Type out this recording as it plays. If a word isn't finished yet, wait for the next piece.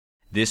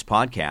This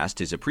podcast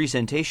is a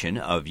presentation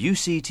of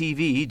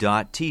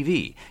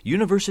UCTV.tv,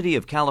 University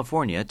of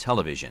California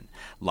Television.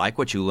 Like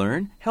what you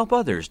learn? Help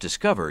others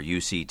discover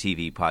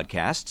UCTV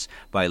podcasts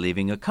by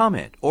leaving a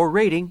comment or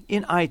rating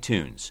in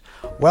iTunes.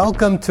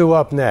 Welcome to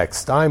Up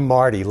Next. I'm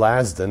Marty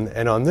Lasden,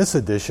 and on this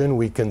edition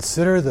we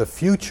consider the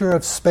future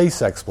of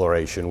space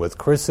exploration with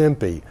Chris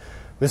Impey.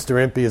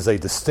 Mr. Impey is a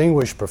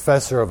distinguished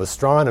professor of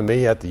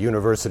astronomy at the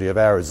University of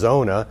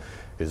Arizona.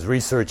 His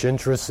research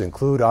interests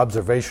include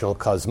observational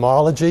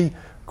cosmology,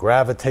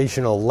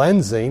 gravitational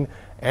lensing,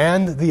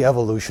 and the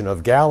evolution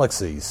of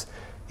galaxies.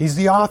 He's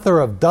the author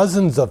of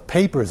dozens of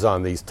papers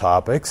on these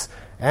topics,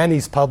 and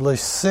he's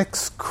published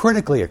 6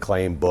 critically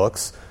acclaimed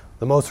books,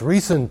 the most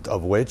recent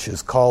of which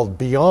is called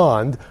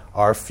Beyond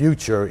Our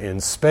Future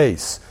in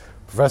Space.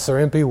 Professor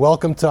Impey,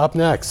 welcome to Up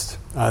Next.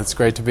 It's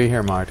great to be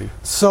here, Marty.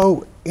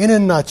 So, in a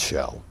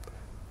nutshell,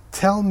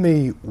 tell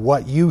me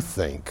what you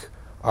think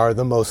are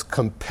the most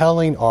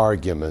compelling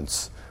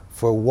arguments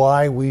for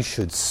why we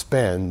should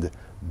spend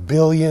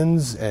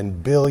billions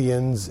and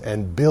billions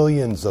and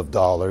billions of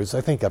dollars,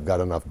 I think I've got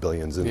enough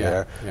billions in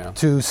there,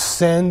 to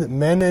send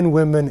men and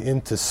women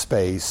into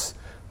space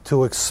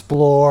to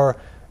explore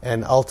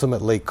and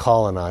ultimately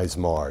colonize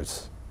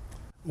Mars.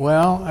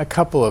 Well, a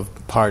couple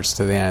of parts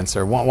to the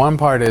answer. One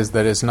part is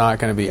that it's not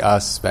going to be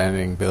us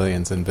spending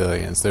billions and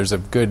billions. There's a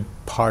good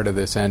part of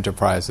this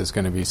enterprise that's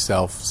going to be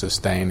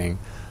self-sustaining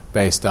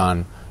based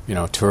on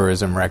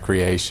tourism,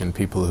 recreation,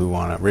 people who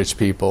want to, rich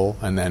people,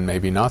 and then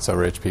maybe not so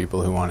rich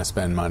people who want to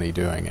spend money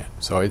doing it.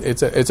 So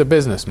it's a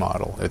business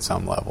model at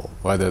some level,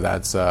 whether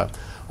that's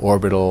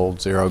orbital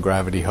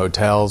zero-gravity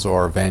hotels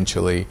or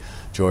eventually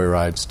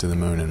joyrides to the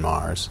moon and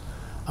Mars.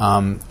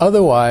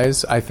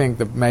 Otherwise, I think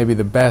that maybe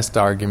the best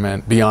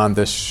argument, beyond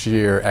the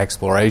sheer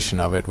exploration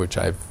of it, which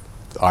I've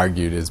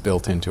argued is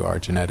built into our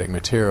genetic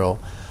material,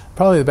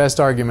 probably the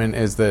best argument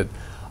is that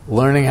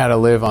learning how to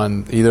live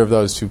on either of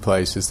those two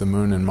places, the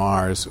moon and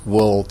Mars,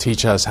 will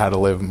teach us how to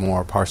live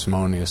more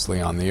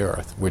parsimoniously on the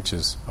Earth, which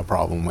is a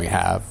problem we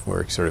have.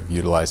 We're sort of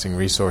utilizing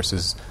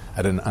resources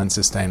at an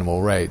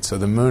unsustainable rate. So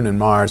the moon and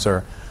Mars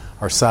are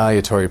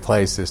salutary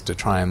places to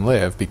try and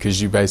live, because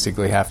you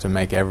basically have to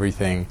make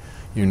everything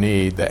you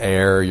need, the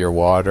air, your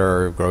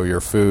water, grow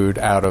your food,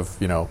 out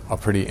of a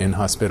pretty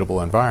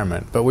inhospitable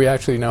environment. But we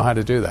actually know how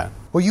to do that.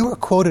 Well, you were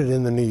quoted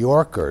in the New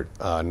Yorker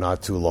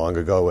not too long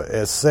ago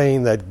as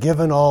saying that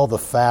given all the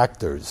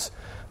factors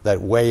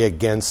that weigh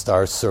against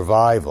our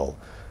survival,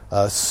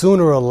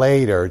 sooner or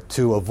later,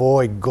 to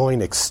avoid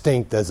going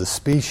extinct as a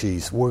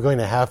species, we're going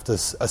to have to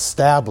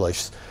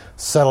establish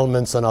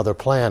settlements on other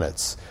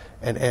planets.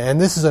 And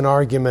this is an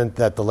argument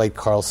that the late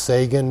Carl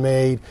Sagan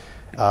made.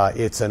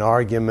 It's an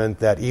argument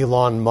that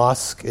Elon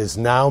Musk is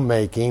now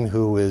making,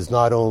 who is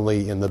not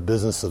only in the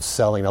business of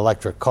selling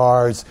electric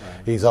cars,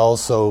 he's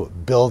also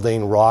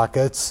building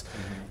rockets.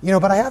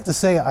 But I have to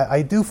say,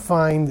 I do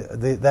find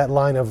that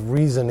line of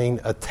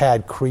reasoning a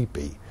tad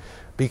creepy,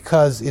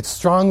 because it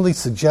strongly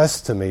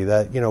suggests to me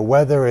that,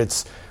 whether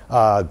it's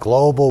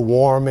global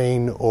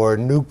warming or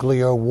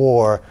nuclear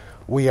war,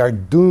 we are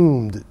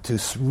doomed to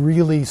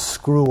really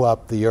screw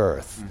up the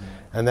Earth.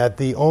 And that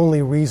the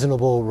only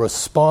reasonable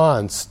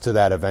response to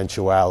that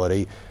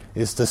eventuality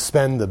is to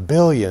spend the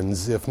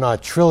billions, if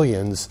not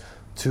trillions,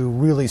 to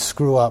really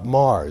screw up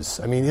Mars.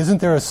 I mean,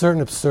 isn't there a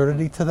certain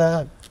absurdity to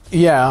that?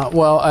 Yeah,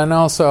 well, and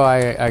also I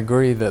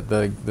agree that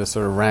the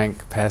sort of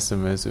rank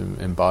pessimism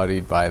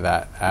embodied by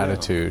that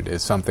attitude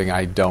is something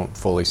I don't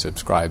fully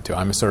subscribe to.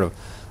 I'm a sort of,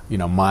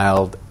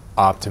 mild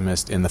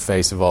optimist in the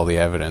face of all the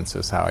evidence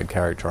is how I'd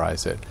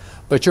characterize it.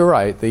 But you're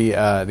right, the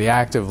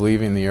act of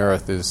leaving the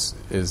Earth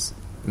is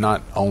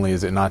not only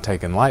is it not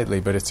taken lightly,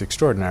 but it's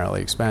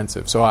extraordinarily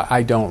expensive. So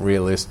I don't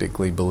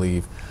realistically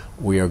believe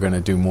we are going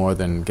to do more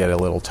than get a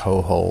little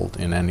toehold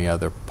in any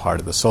other part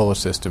of the solar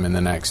system in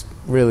the next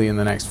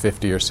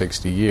 50 or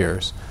 60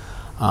 years.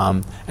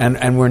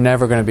 And we're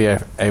never going to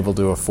be able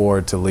to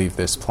afford to leave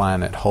this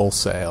planet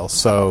wholesale.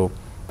 So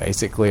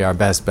basically our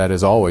best bet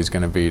is always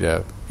going to be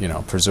to,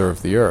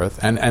 preserve the Earth.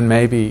 And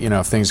maybe,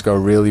 if things go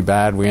really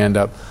bad, we end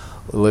up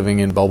living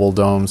in bubble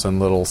domes and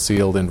little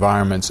sealed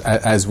environments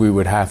as we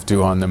would have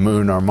to on the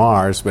moon or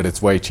Mars, but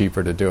it's way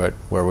cheaper to do it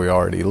where we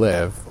already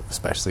live,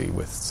 especially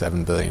with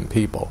 7 billion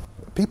people.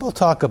 People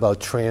talk about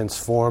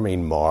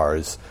transforming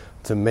Mars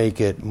to make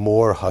it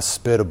more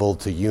hospitable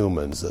to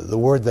humans. The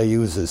word they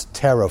use is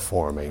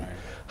terraforming.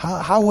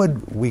 Right. How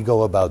would we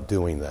go about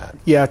doing that?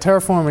 Yeah,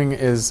 terraforming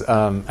is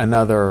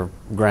another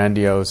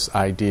grandiose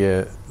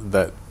idea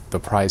that the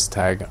price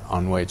tag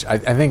on which I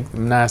think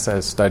NASA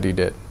has studied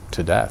it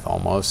to death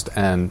almost,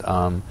 and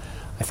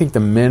I think the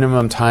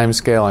minimum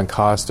timescale and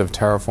cost of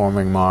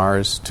terraforming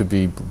Mars to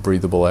be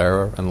breathable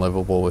air and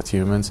livable with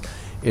humans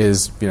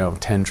is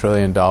 $10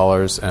 trillion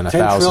and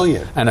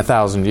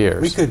 1,000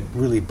 years. We could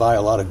really buy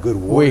a lot of good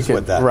wars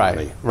with that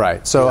money.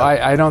 Right. So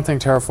I don't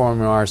think terraforming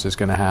Mars is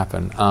going to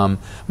happen.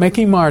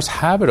 Making Mars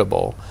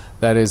habitable,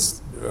 that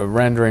is,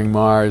 rendering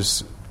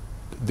Mars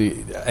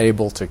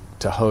able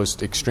to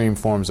host extreme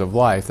forms of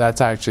life,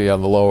 that's actually a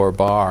lower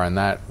bar, and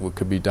that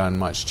could be done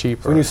much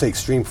cheaper. So when you say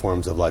extreme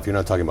forms of life, you're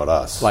not talking about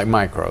us. Like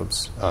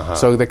microbes. Uh-huh.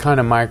 So the kind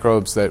of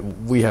microbes that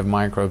we have,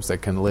 microbes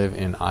that can live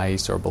in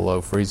ice or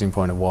below freezing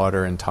point of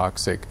water, and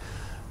toxic,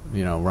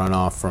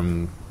 runoff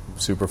from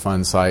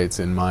Superfund sites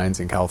in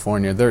mines in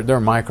California. There are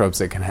microbes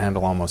that can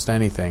handle almost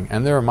anything,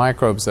 and there are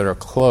microbes that are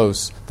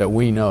close, that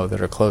we know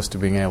that are close to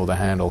being able to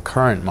handle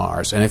current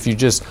Mars. And if you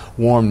just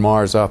warmed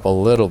Mars up a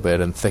little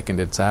bit and thickened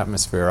its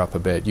atmosphere up a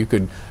bit, you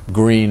could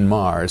green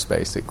Mars,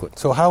 basically.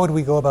 So how would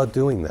we go about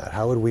doing that?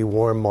 How would we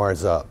warm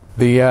Mars up?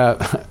 The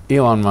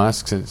Elon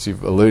Musk, since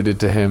you've alluded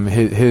to him,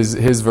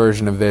 his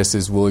version of this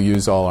is we'll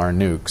use all our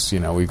nukes.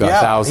 We've got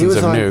thousands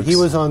of nukes. He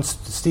was on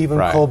Stephen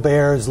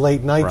Colbert's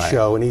late night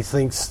show, and he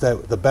thinks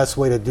that the best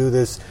way to do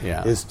this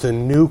is to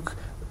nuke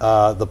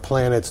the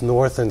planet's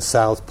north and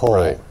south pole.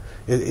 Right.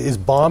 Is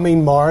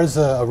bombing Mars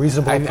a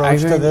reasonable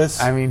approach to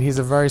this? I mean, he's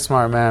a very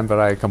smart man, but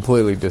I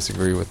completely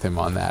disagree with him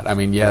on that. I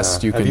mean,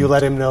 yes, you can... Have you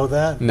let him know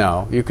that?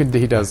 No, you could.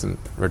 He doesn't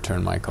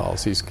return my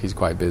calls. He's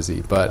quite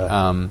busy,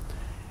 but...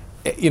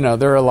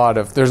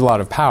 there's a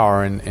lot of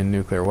power in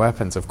nuclear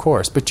weapons, of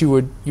course, but you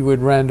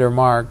would render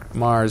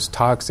Mars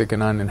toxic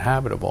and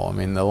uninhabitable. I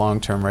mean, the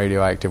long-term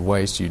radioactive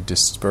waste you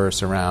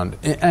disperse around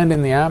and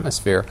in the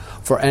atmosphere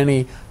for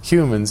any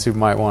humans who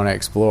might want to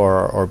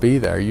explore or be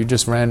there, you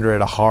just render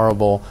it a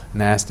horrible,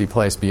 nasty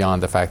place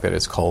beyond the fact that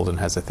it's cold and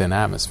has a thin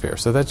atmosphere.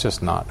 So that's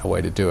just not a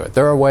way to do it.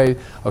 There are ways.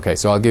 Okay,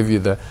 so I'll give you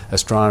the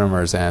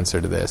astronomer's answer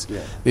to this.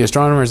 Yeah. The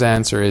astronomer's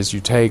answer is you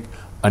take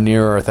a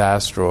near-Earth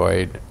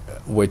asteroid,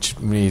 which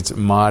needs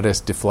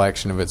modest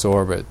deflection of its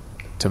orbit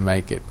to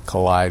make it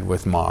collide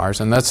with Mars.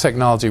 And that's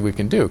technology we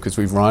can do because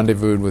we've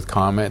rendezvoused with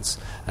comets,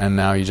 and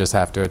now you just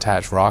have to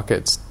attach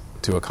rockets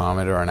to a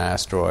comet or an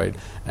asteroid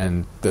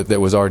and that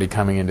was already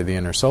coming into the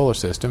inner solar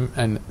system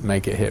and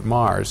make it hit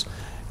Mars,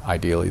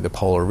 ideally the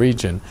polar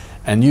region.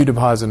 And you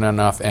deposit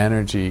enough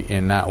energy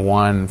in that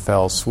one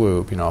fell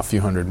swoop, a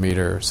few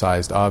 100-meter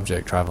sized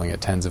object traveling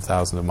at tens of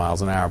thousands of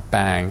miles an hour,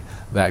 bang,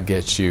 that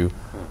gets you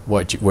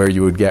where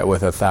you would get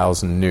with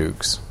 1,000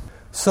 nukes.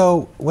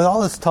 So with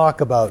all this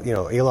talk about,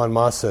 Elon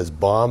Musk says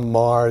bomb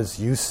Mars,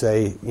 you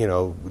say,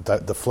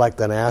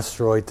 deflect an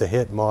asteroid to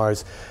hit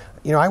Mars.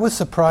 I was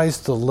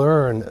surprised to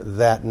learn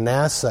that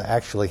NASA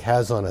actually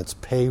has on its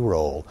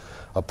payroll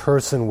a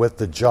person with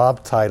the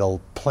job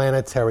title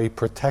Planetary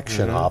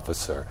Protection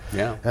Officer.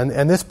 Yeah.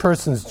 And this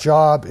person's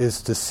job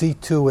is to see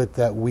to it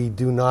that we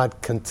do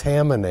not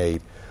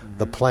contaminate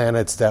the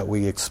planets that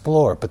we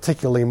explore,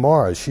 particularly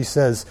Mars. She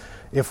says,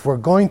 if we're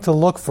going to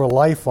look for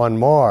life on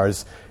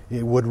Mars,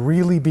 it would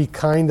really be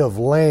kind of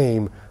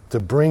lame to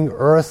bring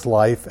Earth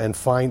life and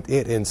find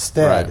it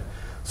instead. Right.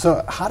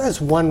 So how does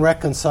one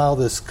reconcile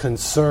this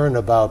concern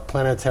about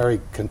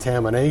planetary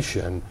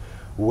contamination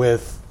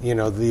with,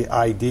 the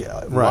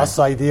idea, Musk's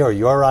idea or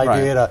your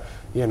idea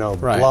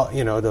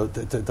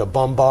to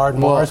bombard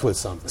Mars with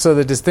something? So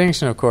the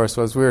distinction, of course,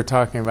 was we were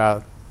talking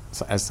about,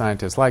 as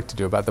scientists like to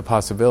do, about the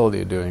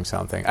possibility of doing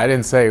something. I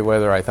didn't say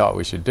whether I thought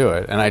we should do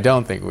it, and I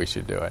don't think we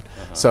should do it.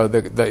 Uh-huh. So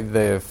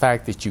the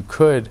fact that you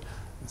could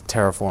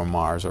terraform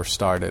Mars or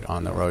start it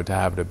on the road to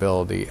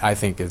habitability, I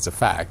think is a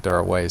fact. There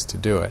are ways to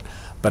do it.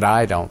 But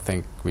I don't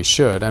think we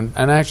should. And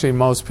actually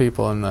most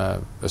people in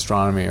the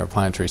astronomy or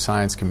planetary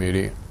science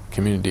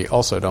community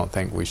also don't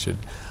think we should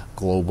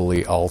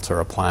globally alter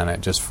a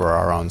planet just for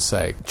our own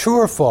sake. True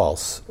or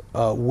false,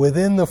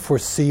 within the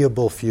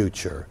foreseeable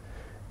future,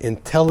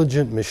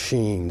 intelligent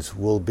machines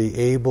will be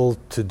able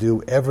to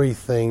do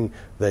everything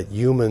that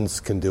humans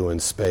can do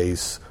in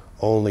space,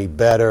 only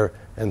better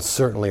and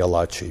certainly a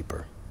lot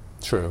cheaper.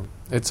 True.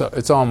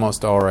 It's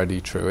almost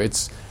already true.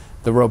 It's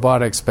the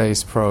robotic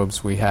space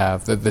probes we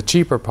have. The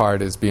cheaper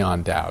part is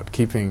beyond doubt.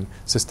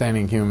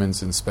 Sustaining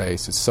humans in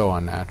space is so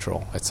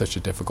unnatural. It's such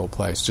a difficult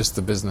place. Just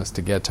the business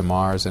to get to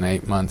Mars, an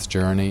 8-month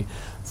journey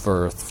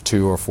for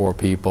 2 or 4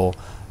 people,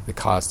 the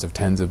cost of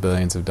tens of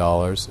billions of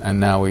dollars.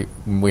 And now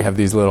we have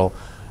these little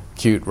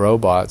cute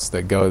robots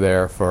that go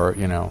there for,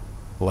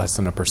 less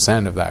than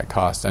 1% of that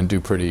cost and do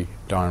pretty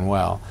darn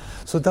well.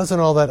 So doesn't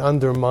all that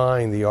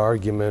undermine the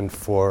argument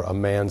for a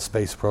manned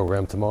space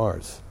program to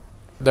Mars?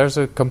 There's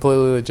a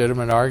completely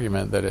legitimate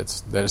argument that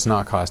it's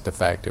not cost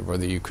effective, or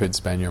that you could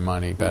spend your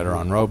money better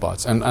on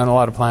robots. And a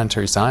lot of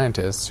planetary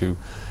scientists who,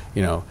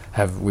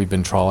 we've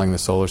been trawling the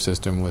solar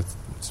system with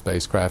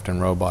spacecraft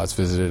and robots,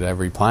 visited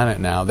every planet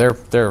now.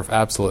 They're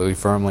absolutely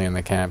firmly in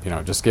the camp.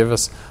 Just give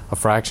us a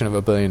fraction of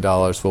 $1 billion,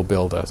 we'll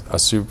build a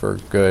super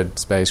good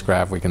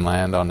spacecraft. We can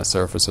land on the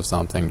surface of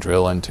something,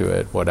 drill into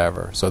it,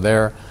 whatever. So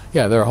there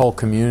are whole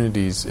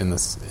communities in the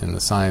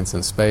science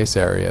and space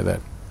area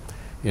that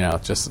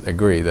just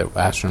agree that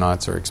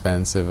astronauts are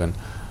expensive and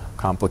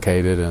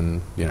complicated,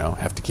 and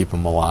have to keep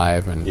them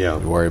alive and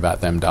worry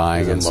about them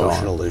dying and so on.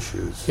 Emotional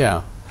issues.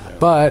 Yeah.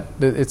 But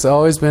it's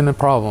always been a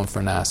problem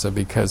for NASA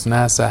because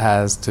NASA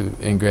has to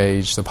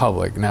engage the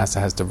public.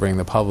 NASA has to bring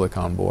the public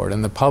on board.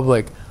 And the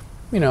public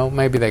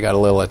maybe they got a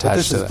little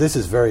attached to that. This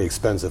is very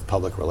expensive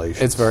public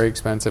relations. It's very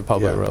expensive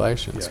public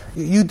relations.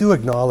 Yeah. You do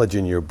acknowledge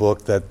in your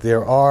book that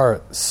there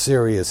are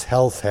serious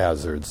health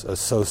hazards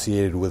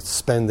associated with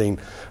spending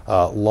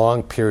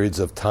long periods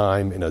of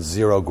time in a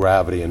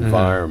zero-gravity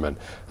environment.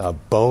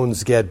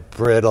 Bones get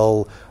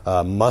brittle,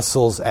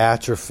 muscles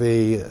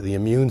atrophy, the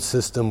immune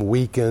system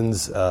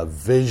weakens,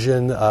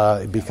 vision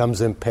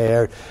becomes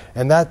impaired,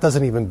 and that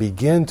doesn't even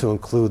begin to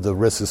include the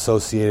risks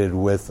associated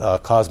with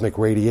cosmic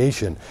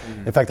radiation.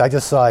 In fact, I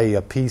just saw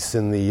a piece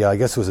in I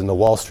guess it was in the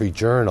Wall Street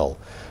Journal,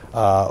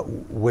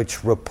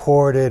 which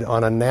reported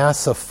on a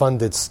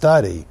NASA-funded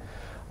study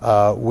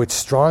which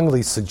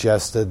strongly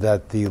suggested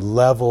that the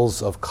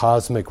levels of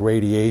cosmic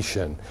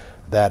radiation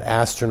that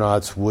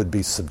astronauts would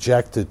be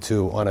subjected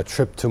to on a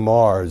trip to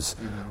Mars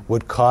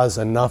would cause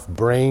enough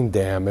brain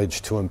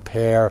damage to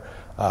impair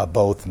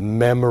both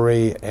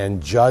memory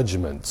and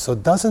judgment. So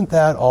doesn't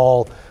that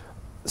all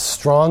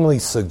strongly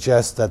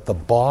suggest that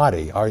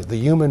the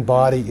human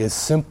body is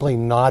simply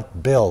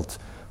not built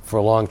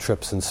for long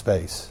trips in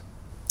space?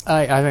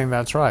 I think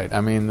that's right.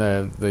 I mean,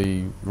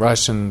 the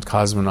Russian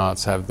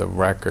cosmonauts have the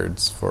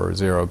records for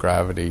zero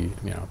gravity,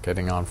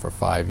 getting on for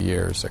 5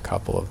 years, a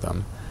couple of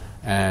them.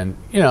 And,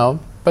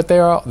 but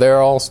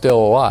they're all still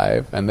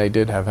alive, and they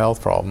did have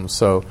health problems.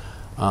 So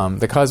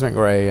the cosmic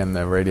ray and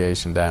the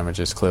radiation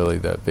damage is clearly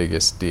the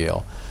biggest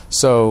deal.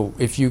 So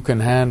if you can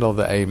handle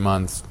the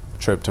 8-month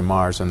trip to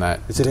Mars, and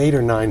that... Is it 8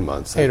 or 9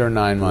 months? 8 or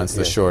 9 months,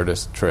 the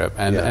shortest trip.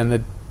 And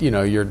the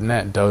your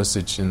net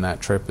dosage in that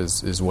trip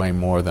is way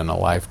more than a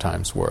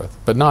lifetime's worth,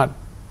 but not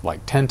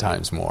like 10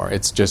 times more.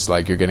 It's just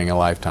like you're getting a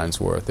lifetime's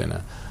worth in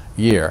a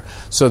year.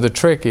 So the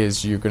trick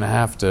is you're going to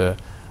have to,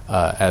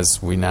 as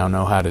we now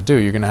know how to do,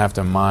 you're going to have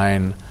to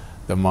mine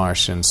the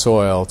Martian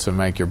soil to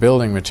make your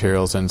building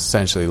materials and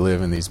essentially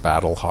live in these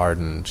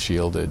battle-hardened,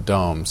 shielded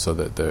domes so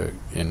that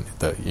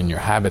in your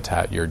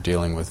habitat you're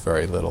dealing with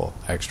very little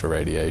extra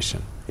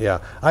radiation. Yeah.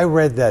 I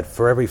read that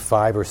for every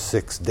 5 or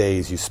 6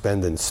 days you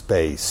spend in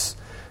space,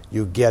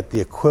 you get the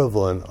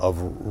equivalent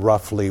of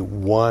roughly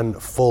one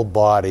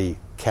full-body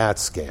CAT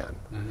scan.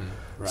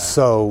 Right.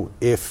 So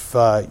if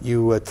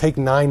you take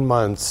 9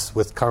 months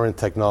with current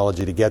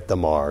technology to get to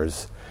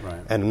Mars,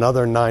 and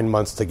another 9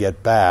 months to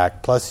get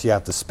back, plus you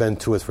have to spend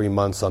 2 or 3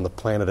 months on the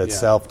planet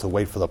itself to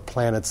wait for the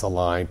planets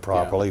align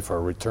properly for a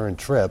return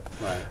trip,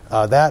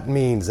 that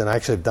means, and I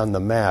actually have done the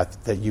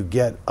math, that you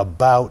get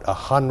about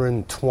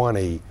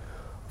 120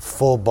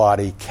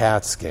 full-body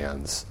CAT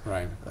scans.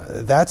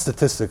 That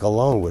statistic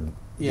alone would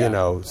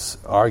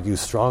argue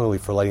strongly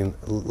for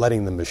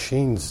letting the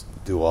machines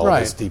do all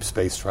this deep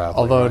space travel.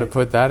 Although to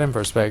put that in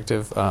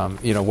perspective,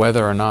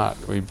 whether or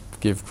not we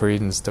give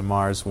credence to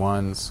Mars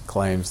One's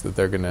claims that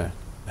they're going to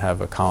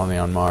have a colony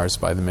on Mars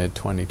by the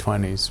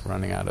mid-2020s,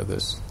 running out of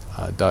this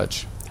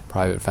Dutch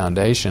private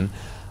foundation,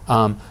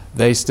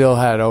 they still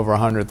had over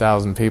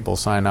 100,000 people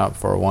sign up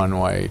for a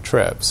one-way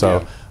trip.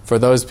 So for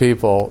those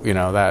people,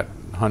 that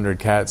 100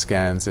 CAT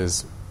scans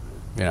is.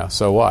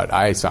 So what?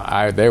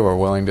 They were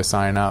willing to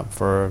sign up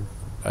for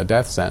a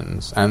death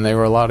sentence, and there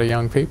were a lot of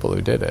young people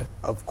who did it.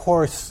 Of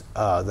course,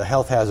 the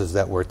health hazards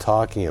that we're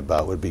talking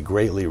about would be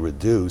greatly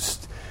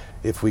reduced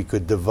if we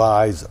could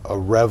devise a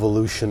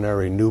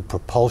revolutionary new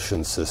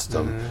propulsion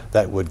system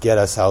that would get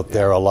us out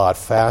there a lot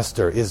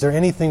faster. Is there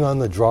anything on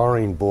the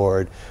drawing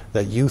board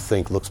that you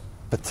think looks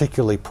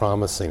particularly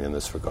promising in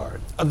this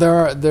regard?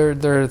 There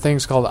are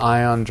things called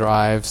ion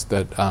drives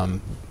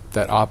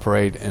that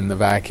operate in the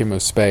vacuum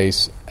of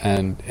space,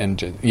 and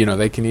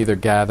they can either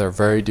gather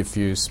very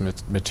diffuse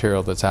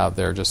material that's out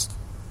there, just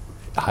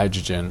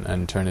hydrogen,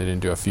 and turn it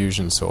into a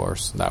fusion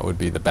source. That would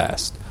be the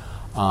best.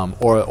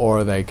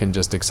 Or they can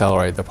just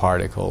accelerate the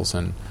particles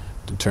and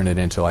turn it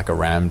into like a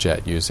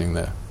ramjet using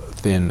the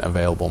thin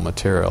available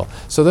material.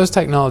 So those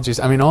technologies,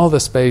 all the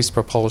space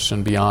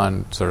propulsion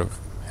beyond sort of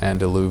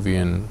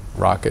antediluvian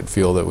rocket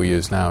fuel that we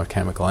use now,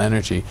 chemical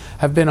energy,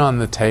 have been on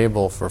the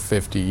table for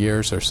 50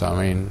 years or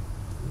so.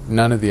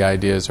 None of the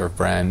ideas are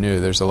brand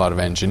new. There's a lot of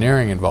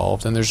engineering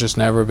involved, and there's just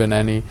never been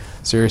any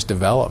serious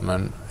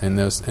development in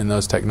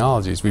those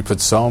technologies. We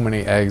put so many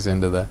eggs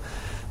into the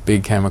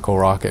big chemical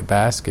rocket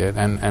basket,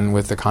 and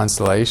with the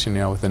Constellation,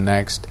 with the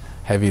next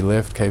heavy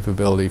lift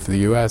capability for the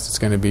U.S., it's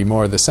going to be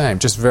more of the same,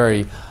 just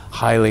very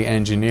highly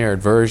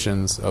engineered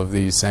versions of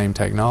these same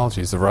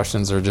technologies. The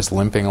Russians are just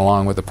limping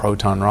along with a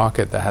proton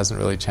rocket that hasn't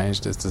really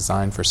changed its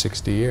design for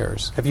 60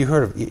 years. Have you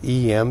heard of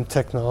EM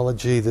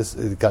technology? This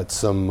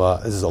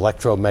is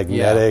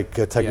electromagnetic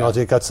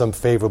technology. It got some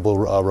favorable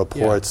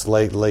reports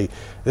lately.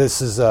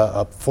 This is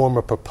a form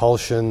of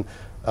propulsion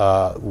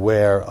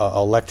where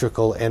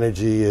electrical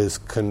energy is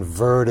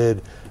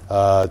converted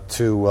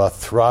to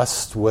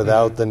thrust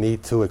without the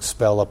need to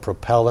expel a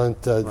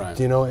propellant. Do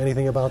you know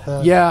anything about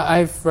that? Yeah,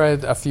 I've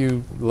read a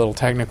few little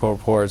technical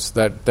reports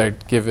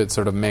that give it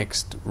sort of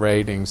mixed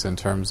ratings in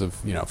terms of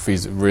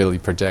really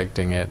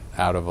projecting it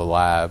out of a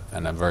lab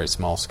and a very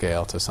small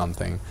scale to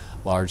something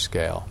large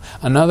scale.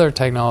 Another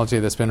technology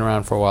that's been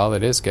around for a while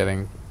that is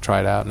getting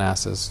tried out,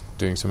 NASA's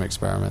doing some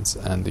experiments,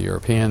 and the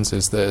Europeans,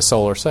 is the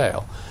solar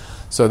sail.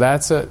 So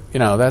that's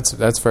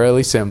that's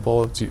fairly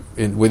simple.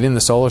 Within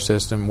the solar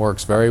system,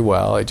 works very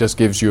well. It just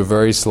gives you a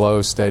very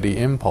slow, steady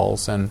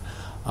impulse, and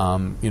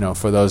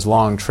for those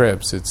long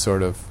trips, it's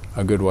sort of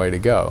a good way to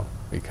go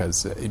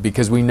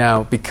because we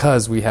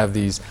have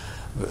these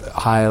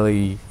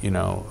highly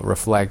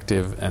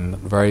reflective and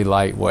very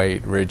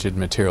lightweight, rigid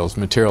materials.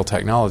 Material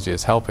technology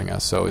is helping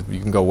us, so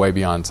you can go way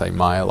beyond, say,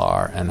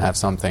 Mylar and have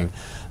something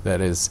that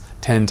is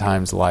 10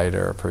 times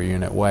lighter per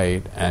unit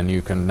weight, and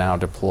you can now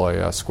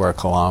deploy a square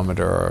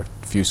kilometer or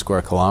a few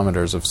square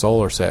kilometers of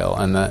solar sail,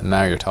 and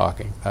now you're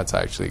talking. That's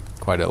actually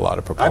quite a lot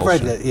of propulsion.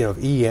 I've read that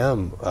if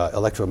EM,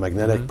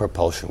 electromagnetic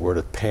propulsion, were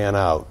to pan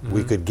out,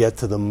 we could get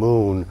to the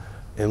moon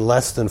in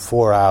less than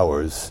 4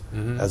 hours,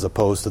 as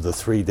opposed to the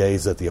 3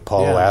 days that the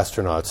Apollo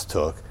astronauts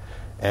took.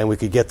 And we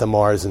could get to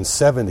Mars in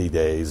 70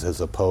 days as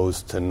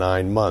opposed to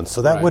 9 months.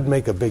 So that would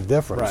make a big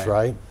difference,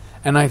 right?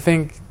 And I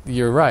think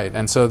you're right.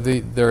 And so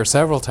there are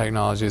several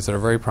technologies that are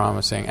very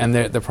promising. And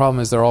the problem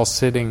is they're all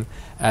sitting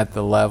at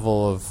the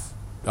level of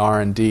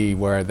R&D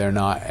where they're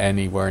not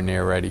anywhere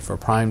near ready for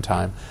prime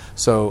time.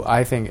 So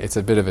I think it's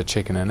a bit of a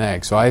chicken and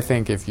egg. So I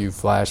think if you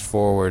flash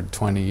forward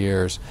 20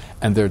 years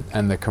and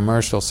the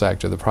commercial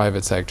sector, the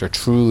private sector,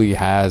 truly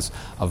has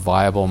a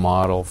viable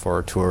model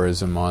for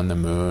tourism on the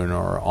moon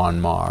or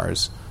on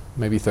Mars,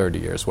 maybe 30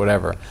 years,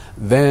 whatever,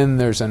 then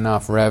there's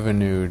enough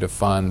revenue to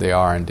fund the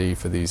R&D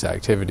for these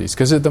activities.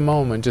 Because at the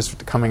moment,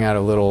 just coming out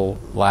of little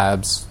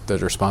labs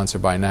that are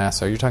sponsored by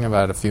NASA, you're talking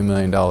about a few $1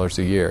 million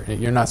a year.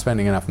 You're not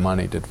spending enough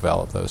money to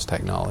develop those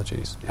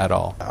technologies at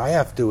all. I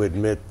have to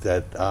admit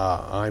that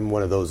I'm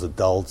one of those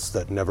adults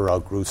that never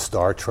outgrew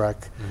Star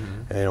Trek.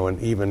 And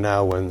even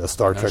now when the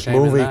Star Trek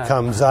movie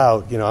comes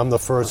out, I'm the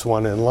first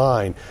one in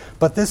line.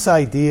 But this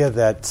idea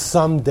that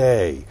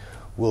someday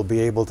we'll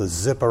be able to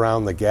zip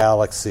around the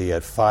galaxy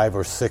at 5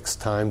 or 6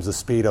 times the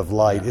speed of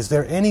light. Is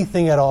there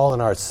anything at all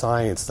in our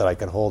science that I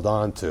can hold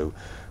on to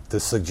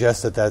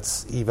suggest that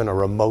that's even a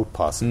remote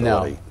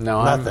possibility?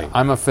 No, nothing.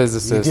 I'm a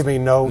physicist. You give me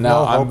no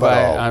hope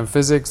at all.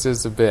 Physics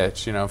is a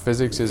bitch.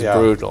 Physics is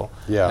brutal.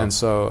 Yeah. And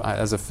so,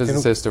 as a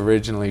physicist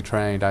originally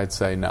trained, I'd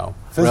say no.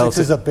 Physics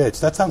is a bitch.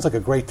 That sounds like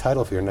a great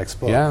title for your next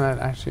book. Yeah,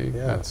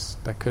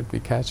 that could be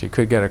catchy.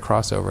 Could get a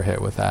crossover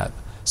hit with that.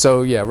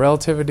 So,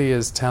 relativity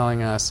is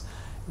telling us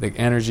the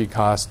energy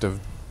cost of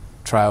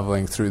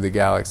traveling through the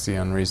galaxy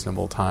on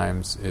reasonable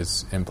times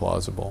is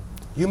implausible.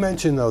 You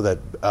mentioned, though,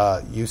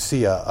 that you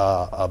see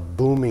a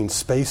booming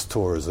space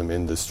tourism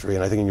industry,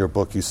 and I think in your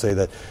book you say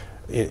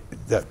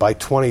that by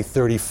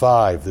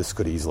 2035 this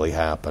could easily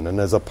happen. And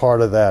as a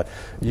part of that,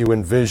 you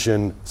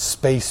envision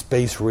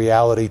space-based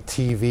reality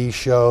TV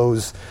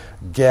shows,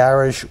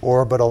 garish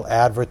orbital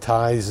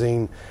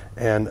advertising,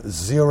 and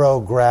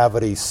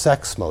zero-gravity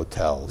sex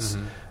motels.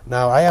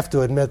 Now, I have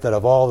to admit that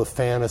of all the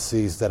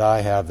fantasies that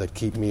I have that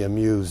keep me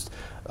amused,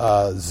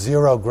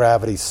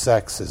 zero-gravity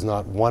sex is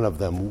not one of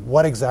them.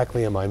 What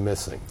exactly am I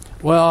missing?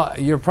 Well,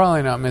 you're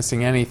probably not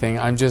missing anything.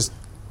 I'm just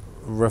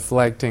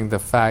reflecting the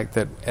fact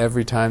that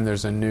every time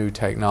there's a new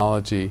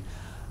technology,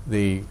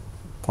 the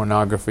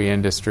pornography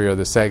industry or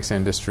the sex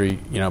industry,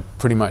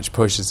 pretty much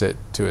pushes it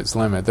to its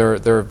limit. There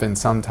have been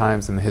some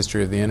times in the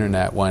history of the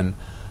Internet when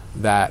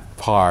that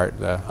part,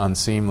 the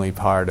unseemly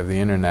part of the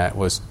Internet,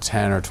 was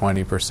 10 or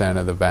 20%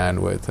 of the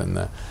bandwidth,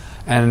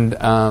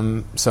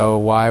 and so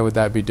why would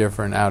that be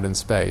different out in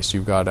space?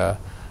 You've got a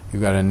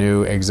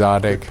new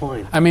exotic. Good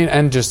point. I mean,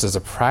 and just as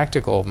a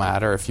practical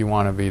matter, if you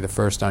want to be the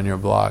first on your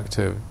block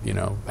to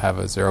have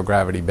a zero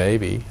gravity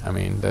baby, I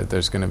mean,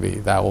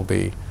 that will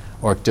be,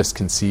 or just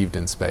conceived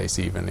in space,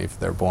 even if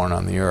they're born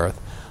on the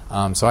Earth.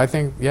 So I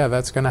think,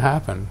 that's going to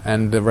happen.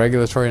 And the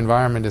regulatory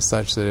environment is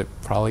such that it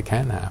probably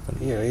can happen.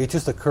 It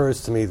just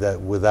occurs to me that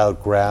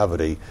without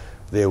gravity,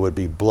 there would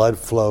be blood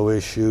flow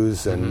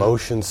issues and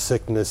motion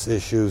sickness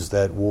issues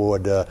that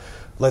would,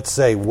 let's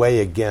say, weigh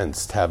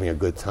against having a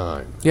good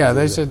time. Yeah,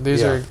 these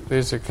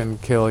can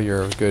kill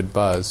your good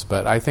buzz.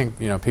 But I think,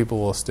 people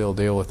will still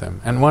deal with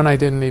them. And one I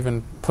didn't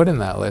even put in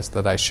that list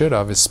that I should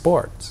have is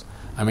sports.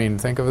 I mean,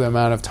 think of the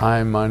amount of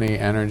time, money,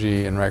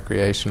 energy, and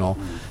recreational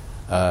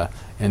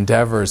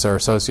endeavors are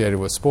associated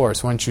with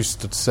sports. Once you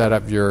set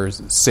up your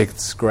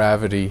sixth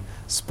gravity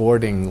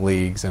sporting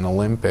leagues and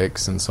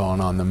Olympics and so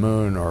on the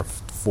moon, or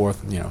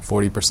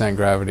 40%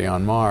 gravity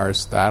on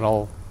Mars,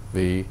 that'll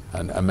be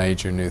a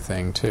major new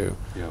thing too.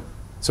 Yeah.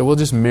 So we'll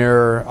just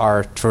mirror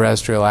our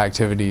terrestrial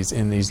activities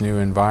in these new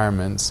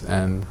environments,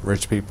 and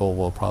rich people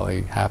will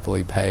probably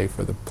happily pay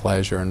for the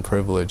pleasure and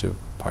privilege of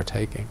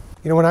partaking.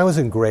 When I was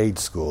in grade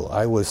school,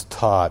 I was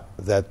taught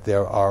that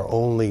there are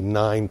only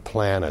 9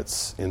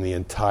 planets in the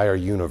entire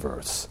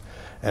universe.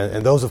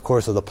 And those, of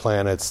course, are the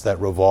planets that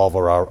revolve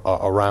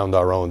around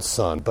our own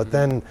sun. But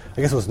then,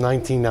 I guess it was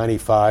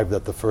 1995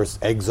 that the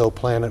first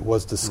exoplanet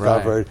was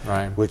discovered,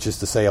 which is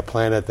to say a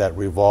planet that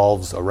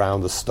revolves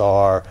around a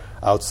star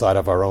outside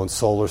of our own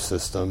solar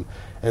system.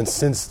 And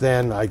since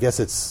then, I guess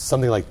it's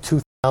something like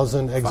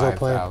 1,000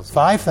 exoplanets? 5,000.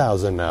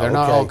 5,000 now. They're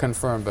not okay. all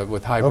confirmed, but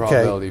with high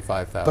probability,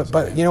 5,000.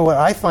 But you know what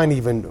I find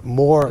even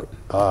more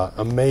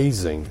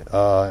amazing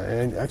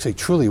and actually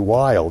truly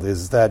wild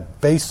is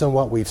that based on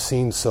what we've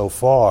seen so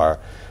far,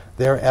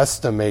 they're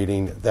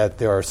estimating that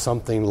there are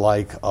something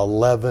like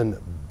 11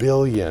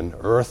 billion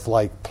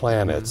Earth-like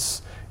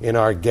planets in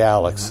our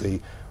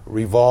galaxy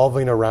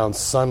revolving around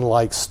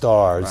sun-like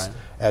stars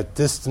at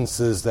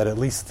distances that at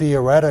least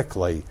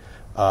theoretically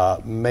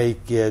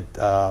make it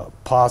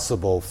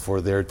possible for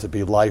there to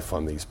be life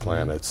on these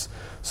planets.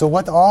 So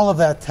what all of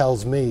that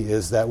tells me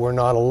is that we're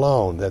not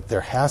alone, that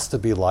there has to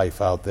be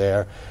life out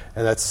there,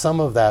 and that some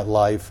of that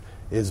life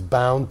is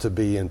bound to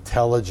be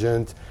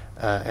intelligent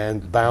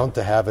and bound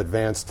to have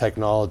advanced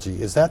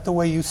technology. Is that the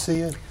way you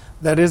see it?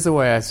 That is the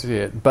way I see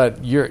it.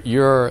 But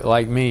you're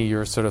like me,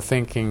 you're sort of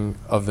thinking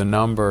of the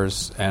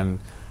numbers and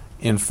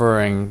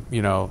inferring,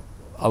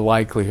 a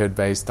likelihood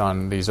based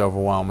on these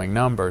overwhelming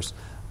numbers.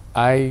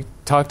 I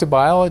talk to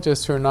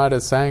biologists who are not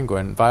as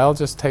sanguine.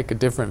 Biologists take a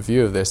different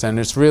view of this, and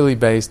it's really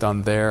based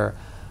on their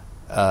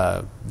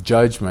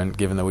judgment,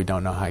 given that we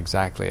don't know how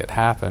exactly it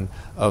happened,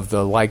 of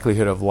the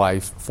likelihood of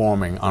life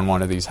forming on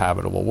one of these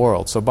habitable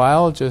worlds. So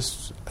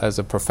biologists, as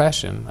a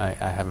profession, I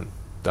haven't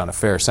done a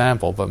fair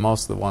sample, but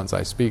most of the ones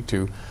I speak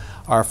to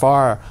are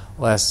far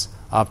less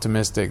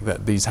optimistic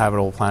that these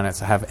habitable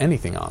planets have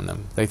anything on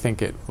them. They think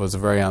it was a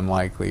very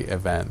unlikely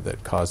event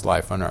that caused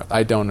life on Earth.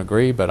 I don't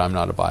agree, but I'm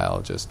not a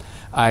biologist.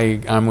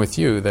 I'm with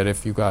you that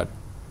if you've got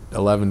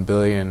 11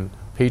 billion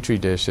Petri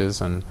dishes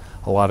and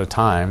a lot of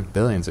time,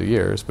 billions of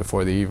years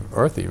before the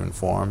Earth even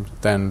formed,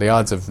 then the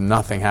odds of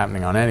nothing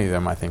happening on any of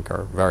them, I think,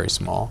 are very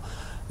small.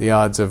 The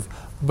odds of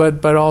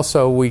But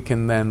also we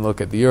can then look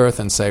at the Earth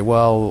and say,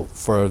 well,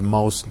 for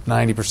most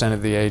 90%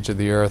 of the age of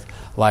the Earth,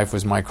 life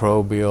was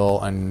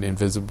microbial and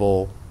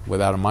invisible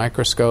without a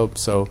microscope.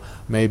 So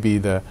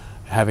maybe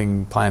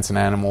having plants and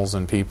animals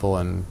and people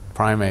and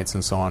primates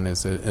and so on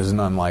is an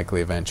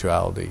unlikely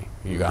eventuality.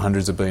 You got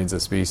hundreds of billions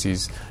of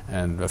species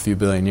and a few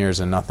billion years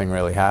and nothing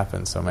really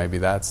happens. So maybe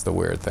that's the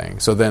weird thing.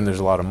 So then there's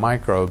a lot of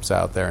microbes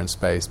out there in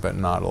space, but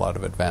not a lot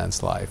of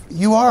advanced life.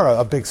 You are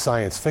a big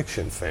science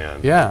fiction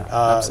fan. Yeah,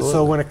 absolutely.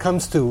 So when it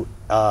comes to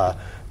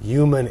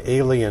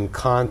human-alien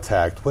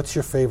contact, what's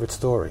your favorite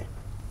story?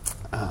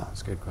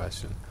 That's a good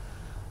question.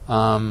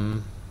 I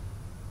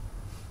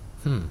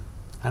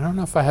don't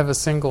know if I have a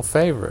single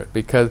favorite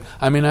because,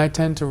 I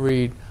tend to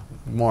read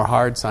more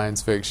hard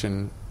science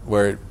fiction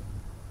where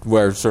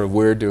sort of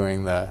we're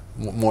doing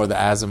more the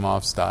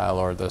Asimov style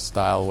or the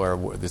style where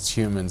it's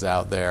humans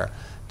out there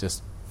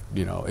just,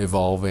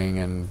 evolving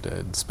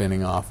and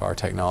spinning off our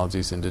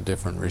technologies into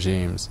different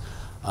regimes.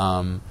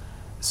 I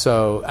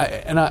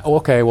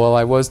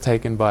was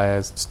taken by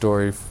a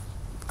story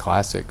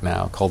classic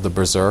now called The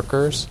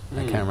Berserkers.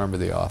 I can't remember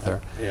the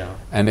author. Yeah.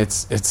 And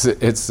it's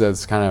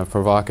this kind of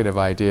provocative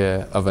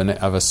idea of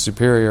a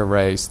superior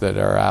race that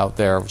are out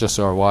there just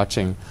sort of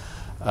watching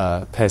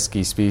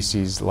pesky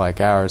species like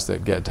ours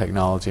that get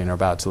technology and are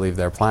about to leave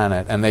their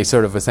planet, and they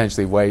sort of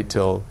essentially wait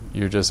till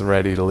you're just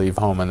ready to leave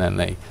home, and then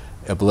they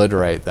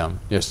obliterate them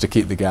just to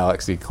keep the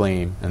galaxy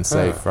clean and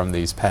safe from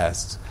these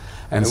pests.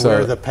 And so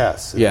we're the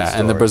pests.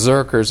 And the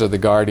berserkers are the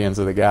guardians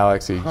of the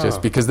galaxy,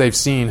 just because they've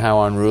seen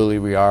how unruly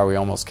we are. We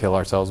almost kill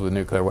ourselves with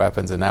nuclear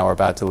weapons, and now we're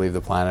about to leave the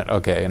planet.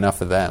 Okay,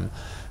 enough of them.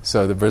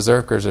 So the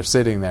berserkers are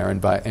sitting there,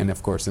 and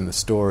of course in the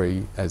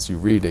story, as you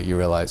read it, you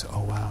realize,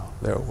 oh wow,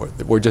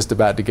 we're just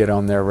about to get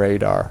on their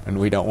radar, and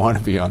we don't want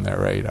to be on their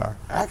radar.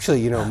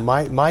 Actually,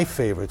 my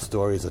favorite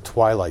story is a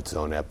Twilight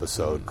Zone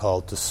episode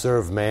called "To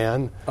Serve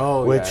Man,"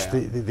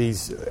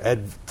 these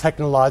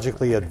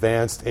technologically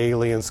advanced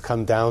aliens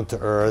come down to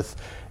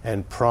Earth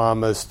and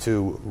promise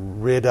to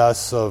rid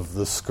us of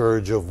the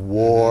scourge of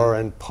war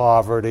and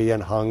poverty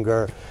and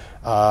hunger.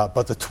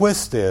 But the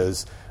twist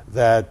is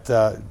that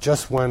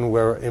just when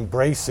we're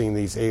embracing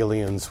these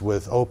aliens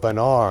with open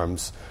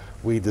arms,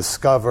 we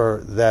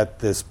discover that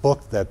this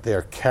book that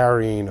they're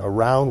carrying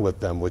around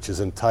with them, which is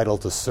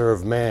entitled "To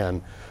Serve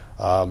Man,"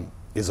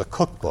 is a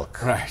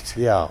cookbook. Right.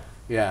 Yeah.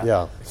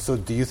 So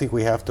do you think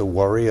we have to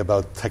worry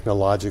about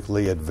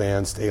technologically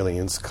advanced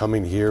aliens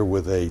coming here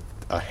with a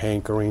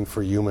hankering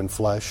for human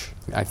flesh?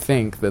 I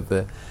think that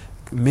the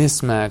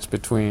mismatch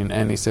between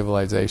any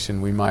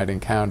civilization we might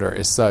encounter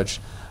is such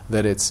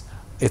that it's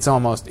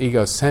almost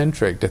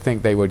egocentric to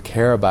think they would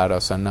care about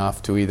us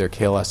enough to either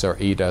kill us or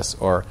eat us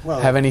or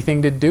have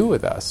anything to do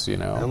with us,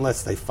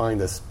 Unless they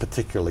find us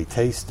particularly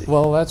tasty.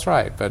 Well, that's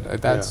right,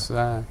 but that's,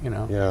 I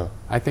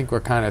think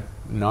we're kind of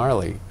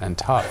gnarly and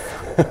tough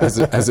as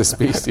a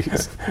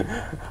species.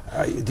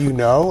 Do you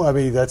know?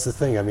 That's the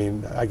thing.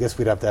 I guess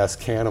we'd have to ask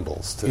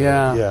cannibals to.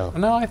 Yeah.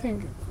 No, I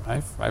think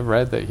I've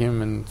read that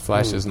human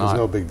flesh is not.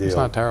 No big deal. It's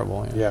not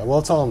terrible. Yeah. Well,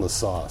 it's all in the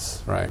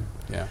sauce. Right.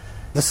 Yeah.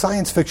 The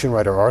science fiction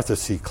writer Arthur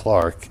C.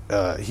 Clarke,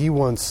 he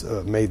once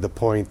made the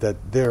point that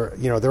there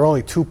are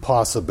only two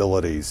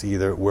possibilities: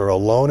 either we're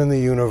alone in the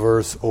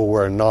universe or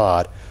we're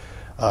not.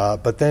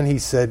 But then he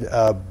said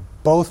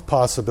both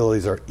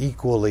possibilities are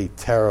equally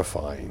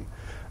terrifying.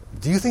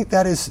 Do you think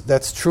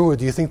that's true, or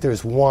do you think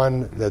there's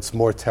one that's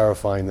more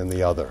terrifying than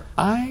the other?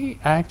 I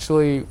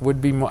actually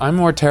I'm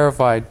more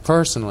terrified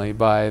personally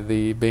by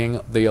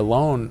being the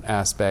alone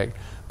aspect,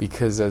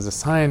 because as a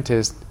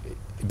scientist,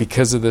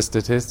 because of the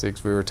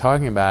statistics we were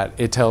talking about,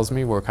 it tells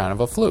me we're kind of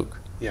a fluke.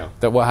 Yeah.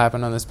 That what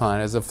happened on this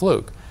planet is a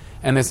fluke.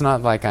 And it's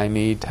not like I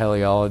need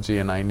teleology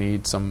and I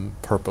need some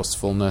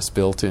purposefulness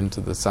built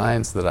into the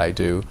science that I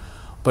do.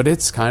 But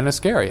it's kind of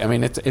scary. I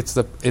mean,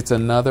 it's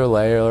another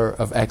layer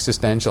of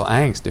existential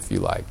angst, if you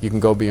like. You can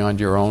go beyond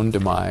your own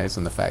demise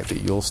and the fact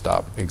that you'll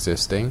stop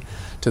existing,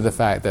 to the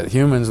fact that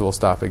humans will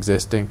stop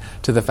existing,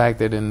 to the fact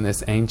that in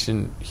this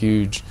ancient,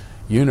 huge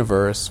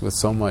universe with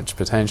so much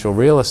potential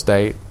real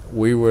estate,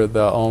 we were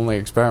the only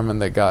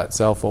experiment that got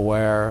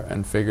self-aware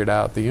and figured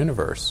out the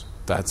universe.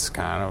 That's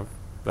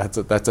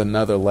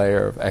another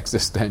layer of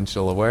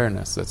existential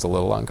awareness that's a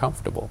little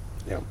uncomfortable.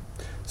 Yeah.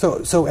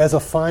 So as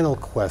a final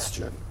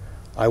question,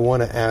 I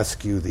want to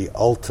ask you the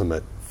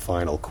ultimate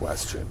final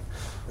question,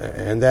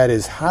 and that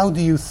is, how do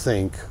you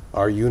think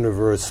our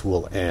universe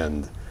will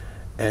end?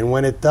 And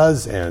when it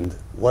does end,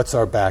 what's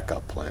our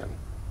backup plan?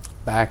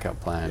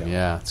 Backup plan,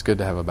 yeah. It's good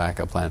to have a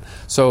backup plan.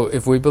 So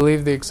if we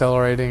believe the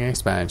accelerating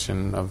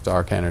expansion of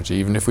dark energy,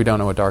 even if we don't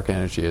know what dark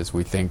energy is,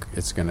 we think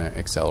it's going to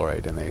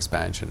accelerate in the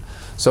expansion.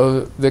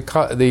 So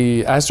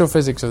the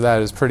astrophysics of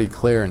that is pretty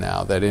clear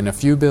now, that in a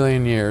few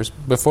billion years,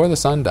 before the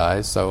sun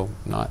dies, so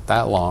not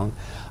that long,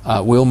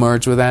 we'll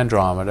merge with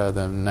Andromeda,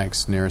 the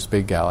next nearest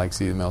big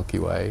galaxy, the Milky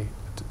Way,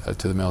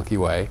 to the Milky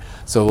Way.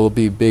 So we'll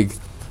be a big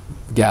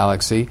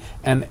galaxy.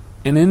 And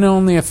in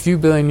only a few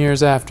billion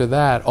years after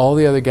that, all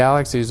the other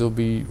galaxies will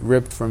be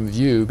ripped from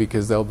view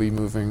because they'll be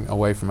moving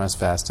away from us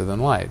faster than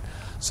light.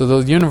 So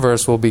the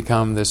universe will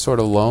become this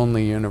sort of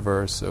lonely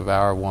universe of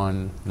our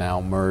one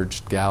now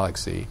merged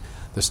galaxy.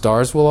 The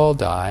stars will all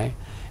die,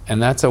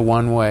 and that's a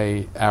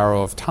one-way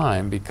arrow of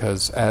time,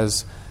 because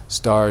as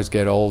stars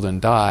get old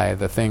and die,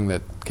 the thing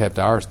that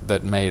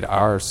made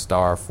our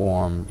star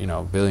form,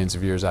 billions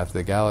of years after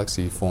the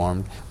galaxy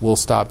formed, will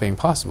stop being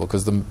possible,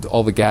 because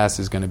all the gas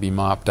is going to be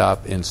mopped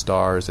up in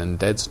stars and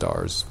dead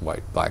stars,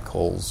 white black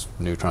holes,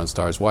 neutron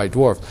stars, white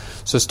dwarfs.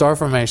 So star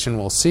formation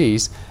will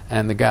cease,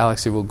 and the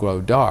galaxy will grow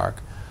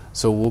dark.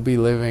 So we'll be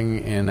living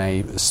in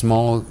a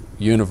small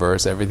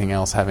universe, everything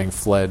else having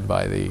fled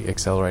by the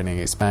accelerating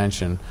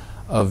expansion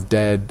of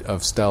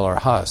stellar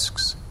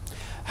husks.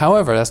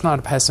 However, that's not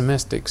a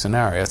pessimistic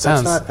scenario.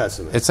 That's not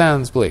pessimistic. It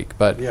sounds bleak,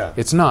 but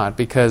it's not,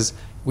 because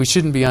we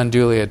shouldn't be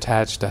unduly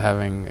attached to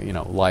having,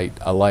 a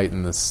light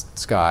in the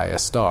sky, a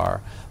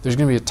star. There's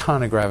going to be a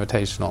ton of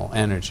gravitational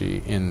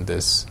energy in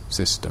this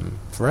system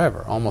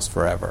forever, almost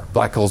forever.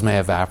 Black holes may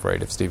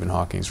evaporate if Stephen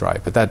Hawking's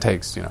right, but that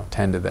takes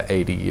 10 to the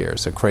 80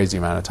 years, a crazy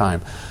amount of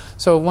time.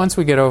 So once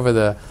we get over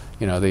the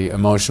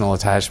emotional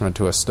attachment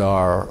to a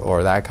star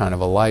or that kind of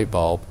a light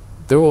bulb,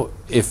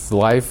 if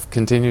life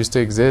continues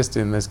to exist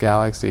in this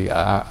galaxy,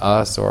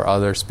 us or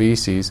other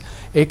species,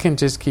 it can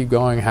just keep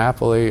going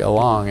happily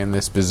along in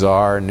this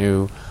bizarre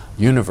new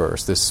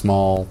universe, this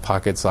small,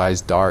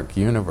 pocket-sized, dark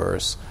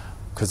universe,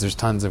 because there's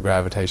tons of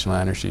gravitational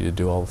energy to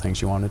do all the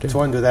things you want to do. So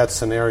under that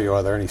scenario,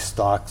 are there any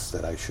stocks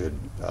that I should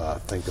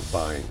think of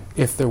buying?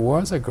 If there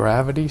was a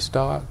gravity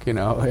stock,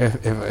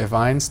 if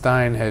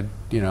Einstein had,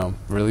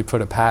 really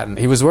put a patent,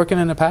 he was working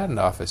in a patent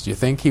office. Do you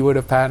think he would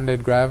have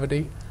patented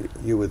gravity?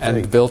 You would and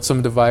think. Built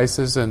some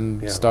devices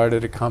and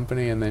started a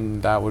company, and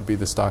then that would be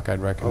the stock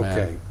I'd recommend.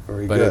 Okay,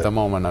 very but good. At the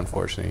moment,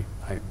 unfortunately,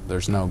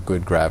 there's no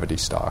good gravity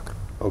stock.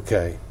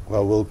 Okay,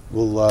 well,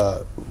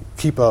 we'll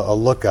keep a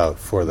lookout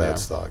for that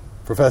stock.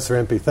 Professor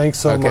Impey, thanks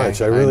so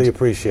much. I really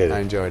appreciate it. I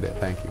enjoyed it.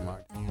 Thank you, Mark.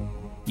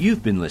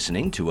 You've been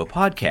listening to a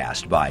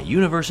podcast by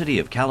University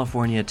of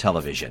California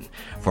Television.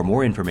 For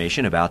more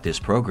information about this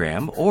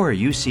program or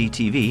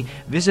UCTV,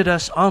 visit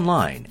us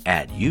online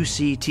at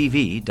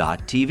uctv.tv.